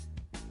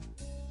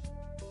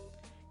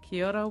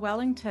Kia ora,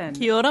 Wellington.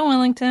 Kia ora,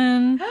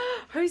 Wellington.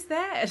 Who's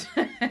that?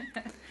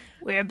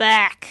 We're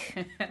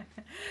back.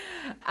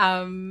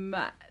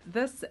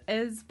 This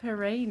is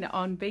Perrine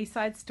on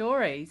B-Side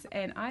Stories,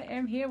 and I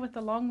am here with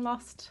a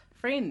long-lost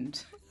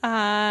friend.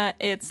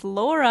 It's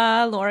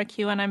Laura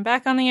Q, and I'm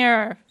back on the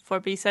air for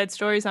B-Side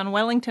Stories on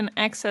Wellington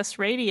Access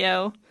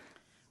Radio.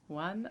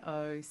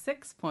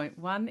 106.1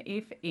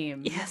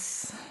 FM.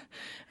 Yes,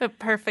 a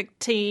perfect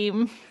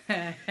team.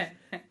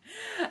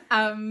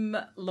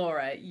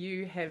 Laura,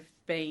 you have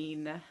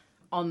been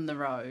on the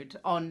road,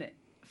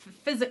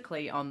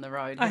 physically on the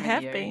road. I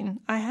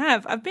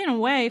have. I've been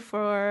away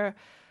for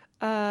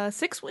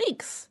 6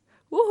 weeks.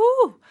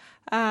 Woohoo!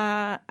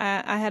 I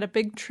had a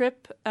big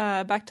trip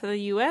back to the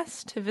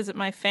U.S. to visit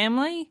my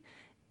family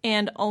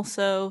and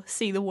also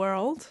see the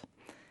world.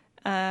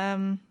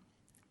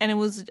 And it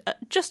was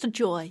just a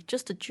joy.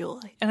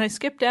 And I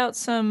skipped out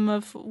some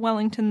of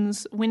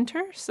Wellington's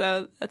winter,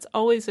 so that's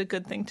always a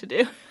good thing to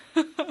do.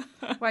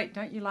 Wait,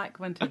 don't you like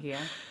winter here?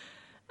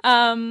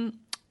 Well,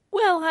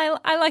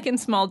 I like in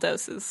small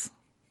doses.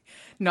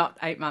 Not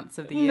 8 months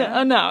of the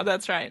year? No,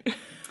 that's right.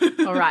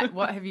 All right,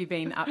 what have you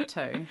been up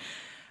to?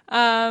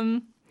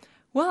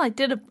 Well, I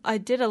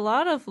did a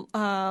lot of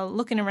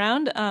looking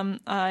around.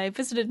 I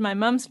visited my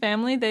mom's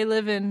family. They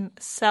live in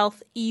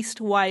southeast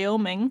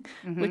Wyoming,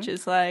 which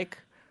is like,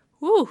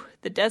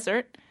 the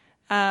desert.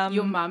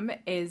 Your mum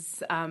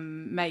is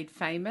made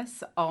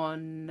famous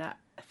on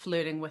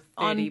Flirting with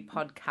 30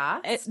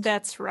 podcast.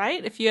 That's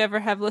right. If you ever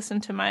have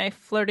listened to my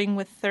Flirting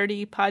with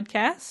 30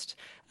 podcast,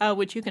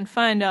 which you can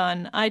find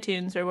on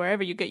iTunes or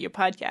wherever you get your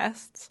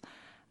podcasts.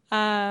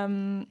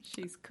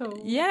 She's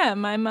cool. Yeah,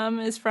 my mom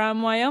is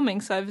from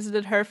Wyoming, so I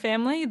visited her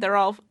family. They're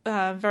all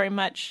very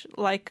much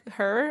like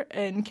her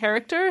in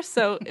character,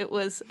 so it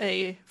was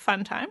a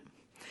fun time.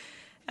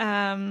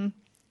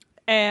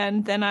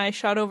 And then I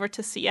shot over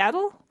to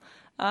Seattle.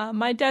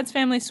 My dad's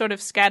family sort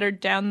of scattered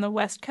down the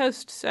West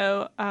Coast,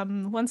 so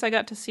once I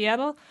got to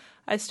Seattle,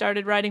 I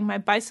started riding my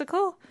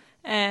bicycle,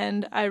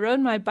 and I rode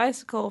my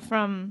bicycle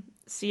from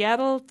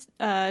Seattle,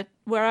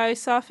 where I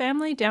saw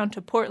family, down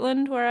to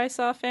Portland, where I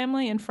saw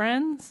family and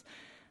friends.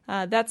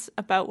 That's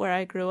about where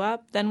I grew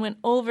up. Then went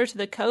over to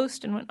the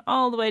coast and went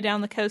all the way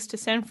down the coast to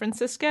San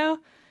Francisco.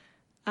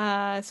 So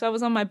I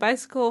was on my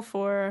bicycle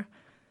for,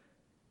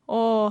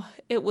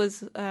 it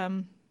was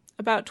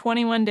about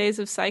 21 days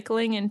of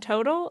cycling in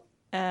total.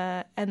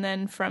 And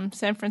then from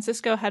San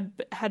Francisco, had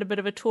a bit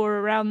of a tour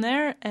around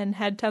there and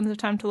had tons of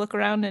time to look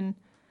around and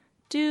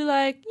do,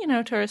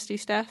 touristy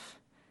stuff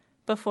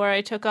before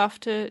I took off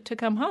to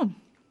come home.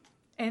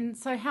 And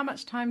so how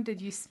much time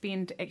did you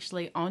spend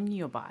actually on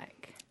your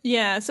bike?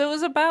 Yeah, so it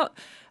was about,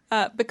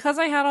 because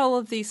I had all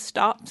of these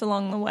stops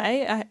along the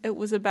way, it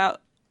was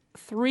about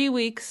 3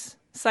 weeks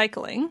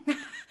cycling.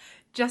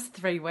 Just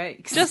 3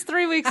 weeks? Just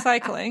 3 weeks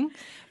cycling,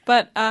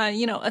 but,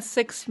 a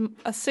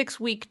 6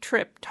 week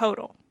trip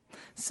total.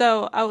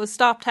 So I was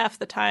stopped half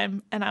the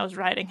time and I was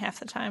riding half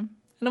the time.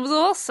 And it was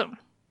awesome.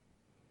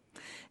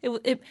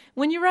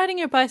 When you're riding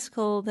your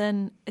bicycle,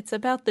 then it's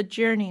about the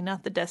journey,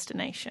 not the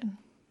destination.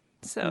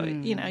 So,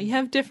 you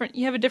have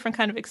a different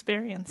kind of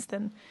experience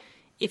than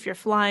if you're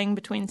flying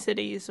between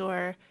cities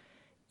or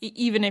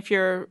even if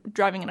you're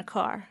driving in a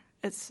car.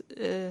 It's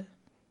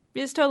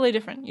totally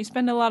different. You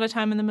spend a lot of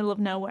time in the middle of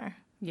nowhere.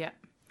 Yeah.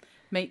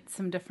 Meet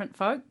some different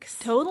folks.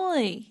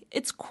 Totally.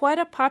 It's quite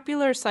a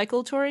popular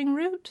cycle touring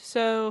route.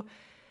 So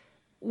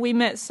we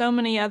met so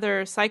many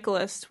other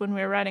cyclists when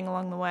we were riding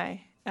along the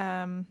way.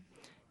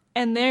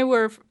 And they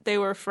were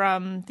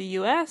from the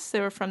U.S., they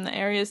were from the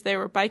areas they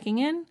were biking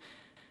in,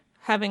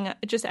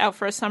 just out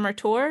for a summer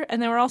tour,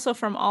 and they were also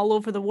from all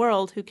over the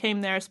world who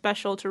came there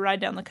special to ride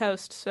down the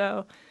coast.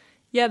 So,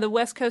 yeah, the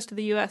west coast of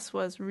the U.S.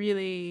 was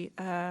really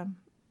a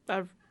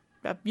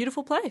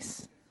beautiful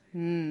place.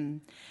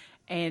 And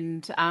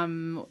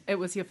it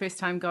was your first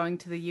time going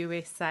to the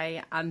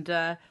USA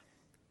under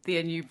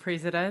their new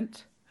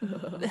president?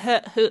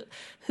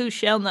 who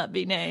shall not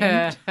be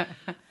named.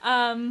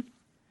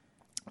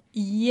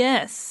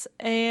 Yes,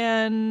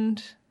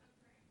 and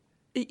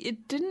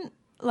it didn't,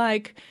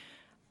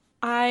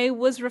 I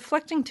was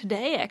reflecting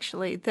today,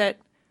 actually, that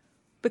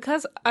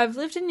because I've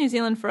lived in New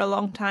Zealand for a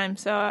long time,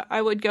 so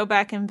I would go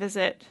back and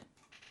visit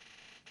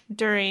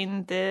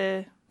during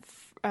the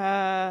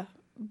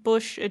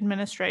Bush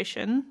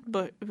administration,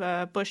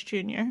 Bush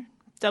Jr.,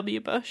 W.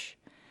 Bush,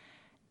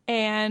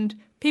 and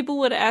people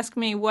would ask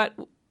me what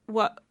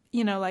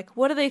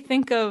do they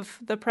think of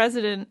the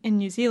president in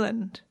New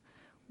Zealand?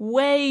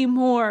 Way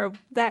more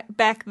that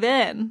back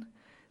then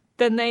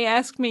than they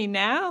ask me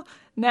now.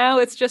 Now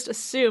it's just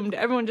assumed.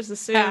 Everyone just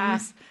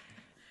assumes,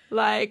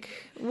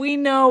 we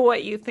know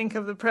what you think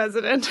of the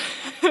president.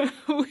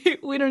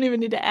 we don't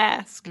even need to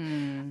ask.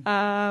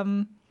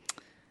 But,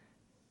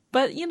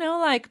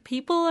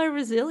 people are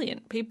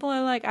resilient. People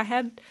are I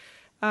had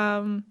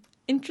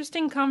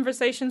interesting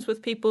conversations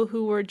with people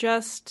who were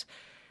just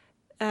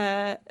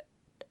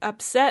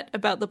upset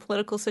about the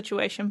political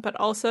situation, but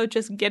also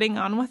just getting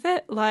on with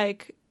it.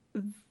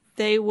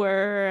 they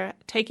were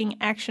taking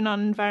action on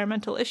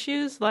environmental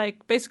issues,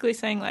 like basically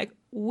saying like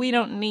we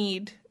don't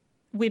need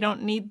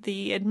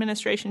the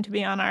administration to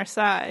be on our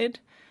side.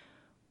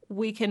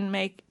 We can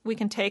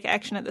take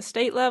action at the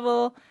state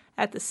level,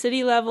 at the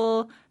city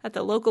level, at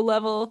the local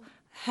level.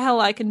 Hell,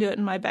 I can do it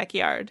in my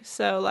backyard.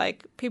 So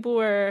like people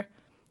were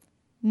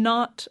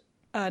not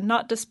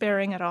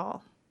despairing at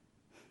all.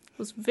 It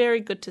was very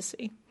good to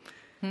see.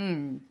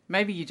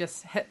 Maybe you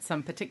just hit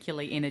some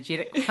particularly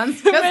energetic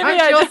ones, because I'm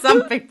sure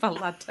some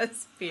people are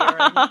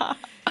despairing.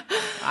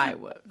 I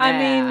would. I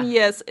mean,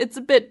 yes, it's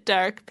a bit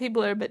dark.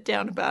 People are a bit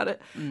down about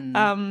it.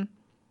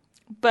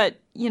 But,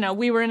 you know,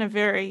 we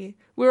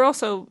were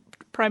also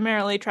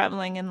primarily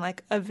traveling in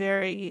like a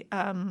very,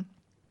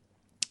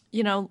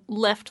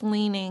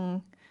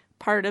 left-leaning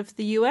part of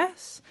the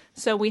U.S.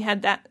 So we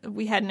had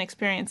an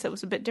experience that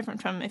was a bit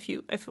different from if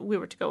we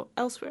were to go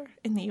elsewhere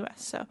in the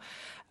U.S. So,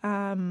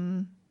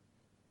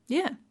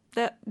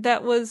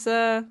 that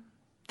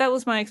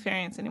was my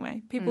experience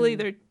anyway. People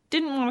either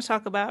didn't want to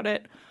talk about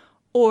it,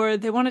 or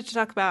they wanted to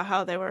talk about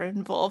how they were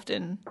involved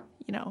in,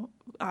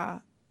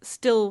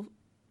 still,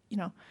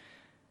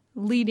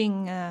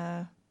 leading,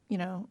 a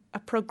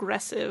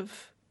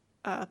progressive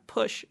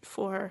push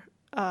for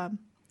a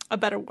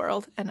better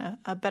world and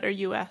a better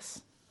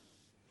U.S.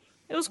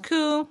 It was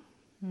cool.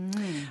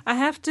 I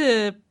have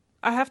to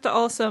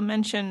also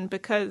mention,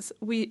 because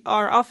we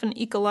are often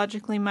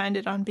ecologically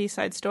minded on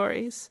B-Side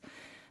Stories,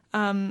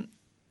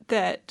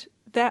 that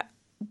the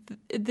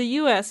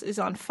U.S. is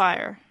on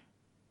fire.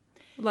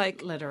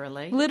 Like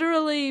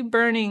literally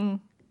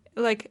burning.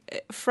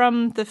 Like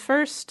from the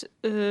first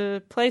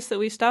place that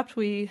we stopped,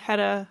 we had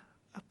a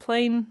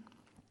plane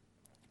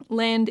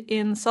land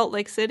in Salt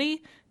Lake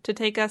City to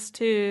take us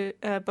to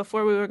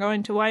before we were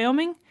going to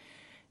Wyoming,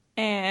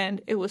 and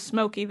it was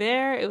smoky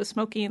there. It was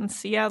smoky in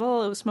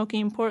Seattle. It was smoky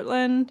in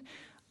Portland.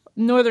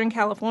 Northern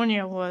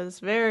California was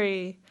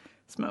very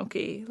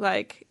smoky.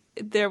 Like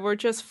there were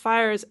just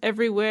fires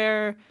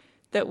everywhere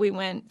that we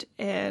went,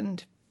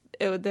 and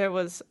there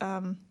was.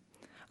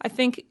 I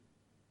think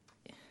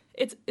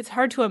it's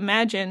hard to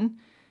imagine,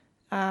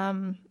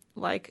 but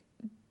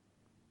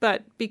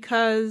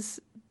because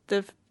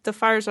the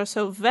fires are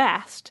so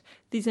vast,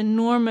 these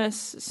enormous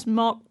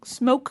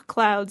smoke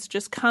clouds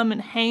just come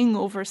and hang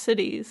over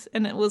cities,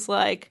 and it was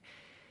like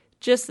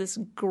just this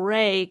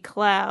gray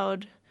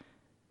cloud,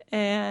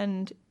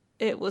 and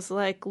it was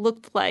like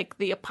looked like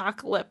the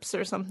apocalypse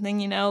or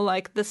something,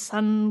 like the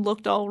sun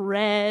looked all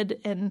red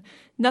and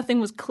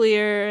nothing was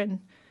clear,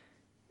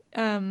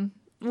 and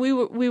we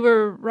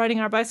were riding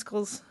our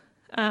bicycles,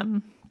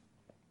 and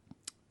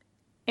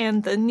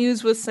the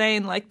news was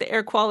saying like the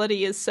air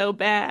quality is so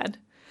bad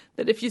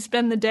that if you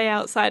spend the day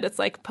outside, it's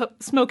like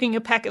smoking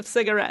a pack of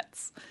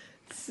cigarettes.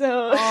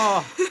 So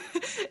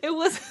it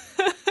was.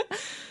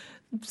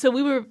 So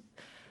we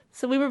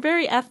were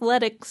very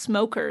athletic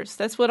smokers.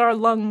 That's what our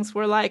lungs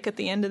were like at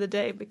the end of the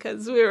day,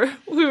 because we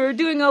were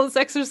doing all this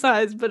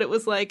exercise, but it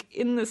was like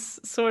in this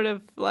sort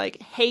of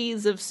like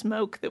haze of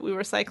smoke that we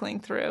were cycling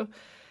through.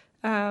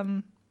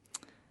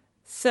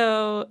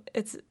 So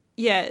it's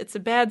a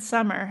bad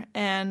summer,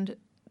 and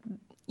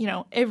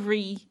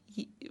every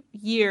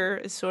year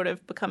is sort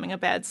of becoming a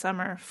bad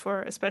summer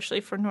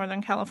especially for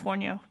Northern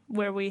California,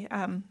 where we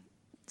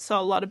saw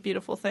a lot of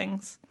beautiful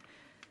things.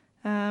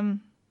 So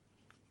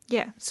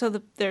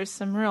there's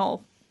some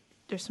real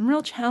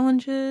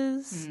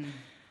challenges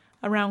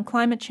around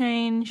climate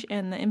change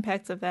and the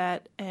impacts of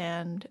that,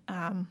 and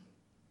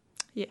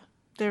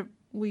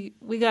we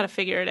got to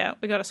figure it out.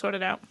 We got to sort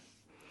it out.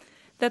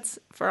 That's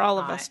for all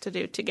of us to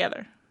do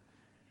together.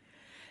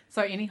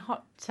 So any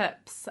hot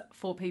tips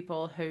for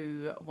people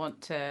who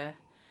want to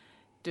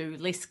do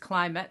less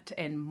climate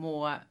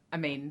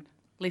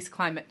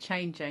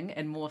changing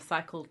and more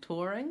cycle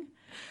touring,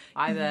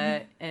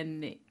 either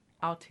in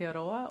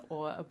Aotearoa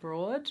or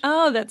abroad?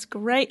 Oh, that's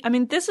great. I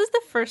mean, this is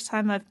the first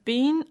time I've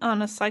been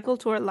on a cycle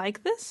tour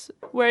like this,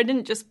 where I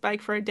didn't just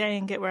bike for a day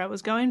and get where I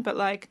was going, but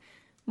like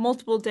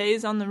multiple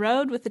days on the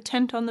road with a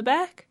tent on the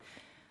back.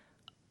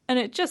 And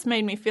it just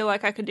made me feel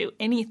like I could do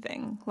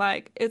anything.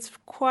 Like, it's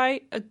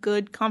quite a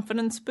good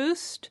confidence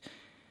boost.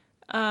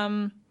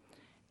 I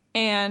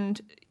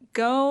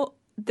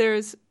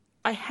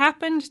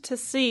happened to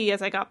see,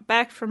 as I got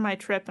back from my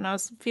trip, and I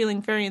was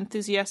feeling very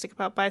enthusiastic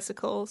about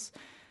bicycles,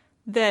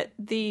 that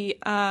the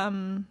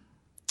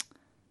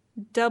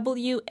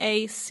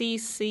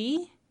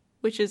WACC,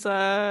 which is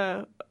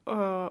a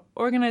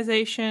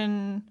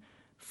organization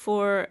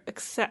for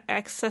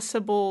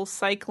accessible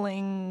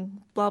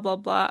cycling, blah, blah,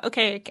 blah.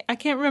 Okay, I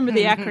can't remember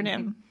the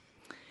acronym.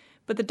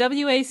 But the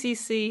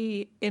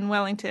WACC in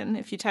Wellington,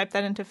 if you type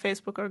that into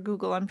Facebook or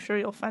Google, I'm sure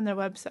you'll find their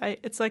website.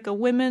 It's like a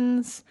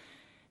women's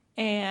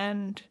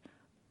and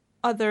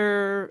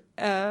other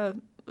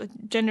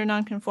gender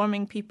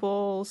nonconforming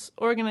people's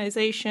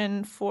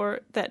organization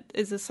that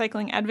is a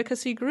cycling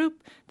advocacy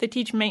group. They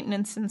teach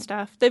maintenance and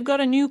stuff. They've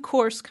got a new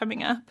course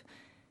coming up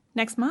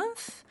next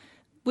month,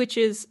 which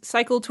is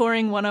Cycle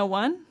Touring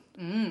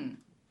 101.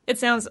 It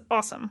sounds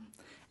awesome.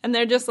 And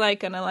they're just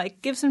like going to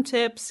like give some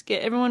tips,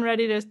 get everyone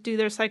ready to do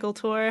their cycle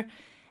tour.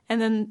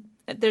 And then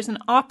there's an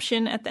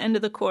option at the end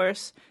of the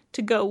course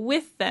to go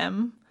with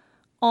them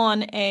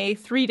on a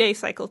 3-day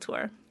cycle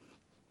tour,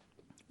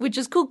 which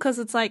is cool because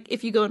it's like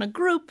if you go in a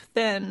group,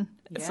 then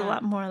it's a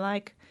lot more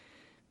like,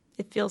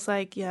 it feels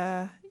like,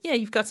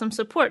 you've got some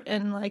support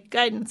and like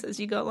guidance as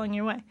you go along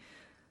your way.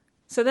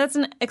 So that's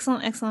an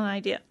excellent, excellent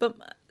idea. But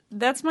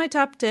that's my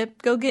top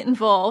tip. Go get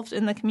involved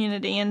in the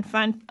community and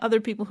find other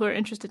people who are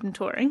interested in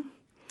touring,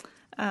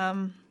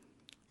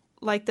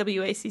 like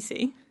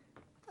WACC.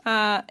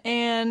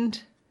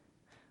 And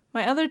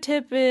my other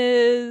tip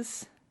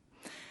is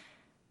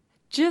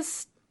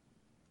just,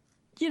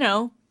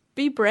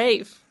 be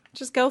brave.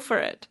 Just go for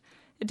it.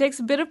 It takes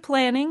a bit of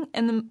planning,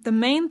 and the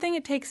main thing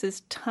it takes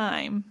is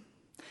time.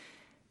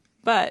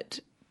 But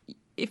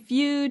if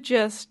you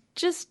just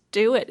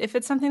do it. If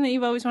it's something that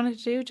you've always wanted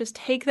to do, just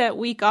take that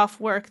week off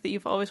work that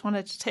you've always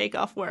wanted to take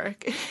off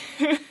work.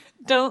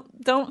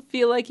 Don't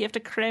feel like you have to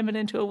cram it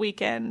into a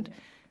weekend.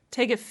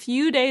 Take a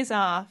few days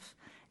off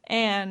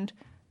and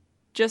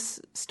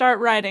just start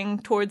riding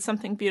towards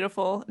something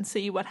beautiful and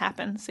see what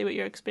happens, see what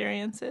your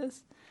experience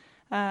is.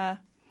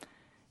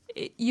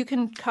 You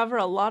can cover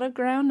a lot of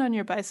ground on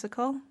your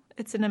bicycle.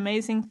 It's an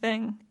amazing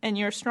thing, and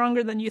you're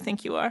stronger than you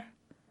think you are.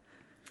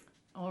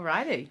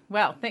 Alrighty.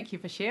 Well, thank you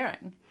for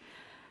sharing.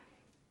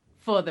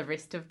 For the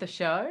rest of the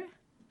show,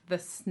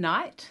 this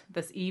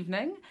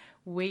evening,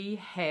 we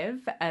have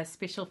a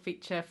special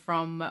feature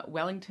from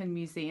Wellington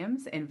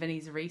Museums and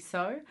Vinnie's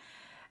Riso,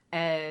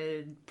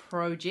 a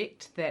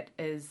project that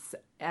is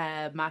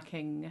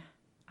marking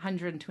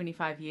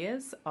 125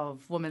 years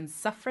of women's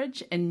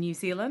suffrage in New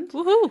Zealand.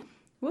 Woohoo!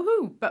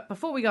 Woohoo! But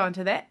before we go on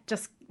to that,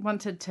 just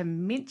wanted to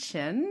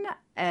mention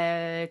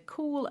a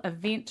cool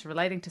event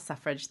relating to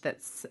suffrage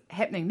that's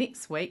happening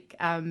next week,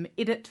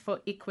 Edit for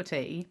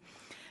Equity.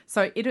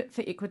 So Edit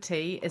for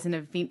Equity is an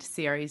event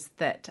series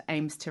that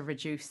aims to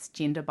reduce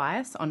gender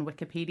bias on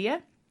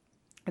Wikipedia.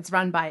 It's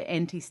run by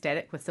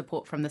Anti-Static with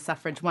support from the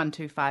Suffrage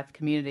 125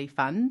 Community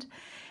Fund.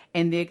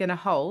 And they're going to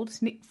hold,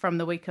 from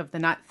the week of the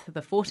 9th to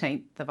the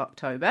 14th of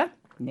October,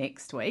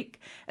 next week,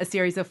 a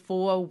series of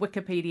 4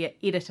 Wikipedia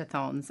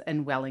editathons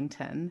in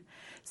Wellington.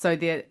 So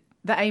the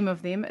aim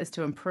of them is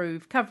to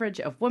improve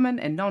coverage of women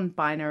and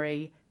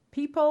non-binary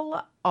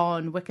people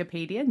on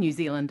Wikipedia, New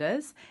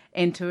Zealanders,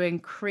 and to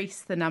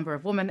increase the number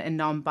of women and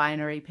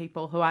non-binary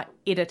people who are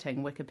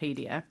editing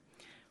Wikipedia.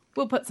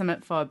 We'll put some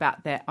info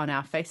about that on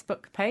our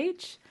Facebook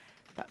page.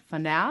 But for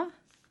now,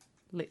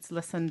 let's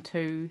listen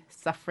to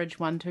Suffrage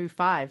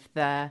 125,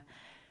 the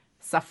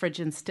Suffrage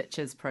in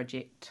Stitches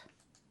project.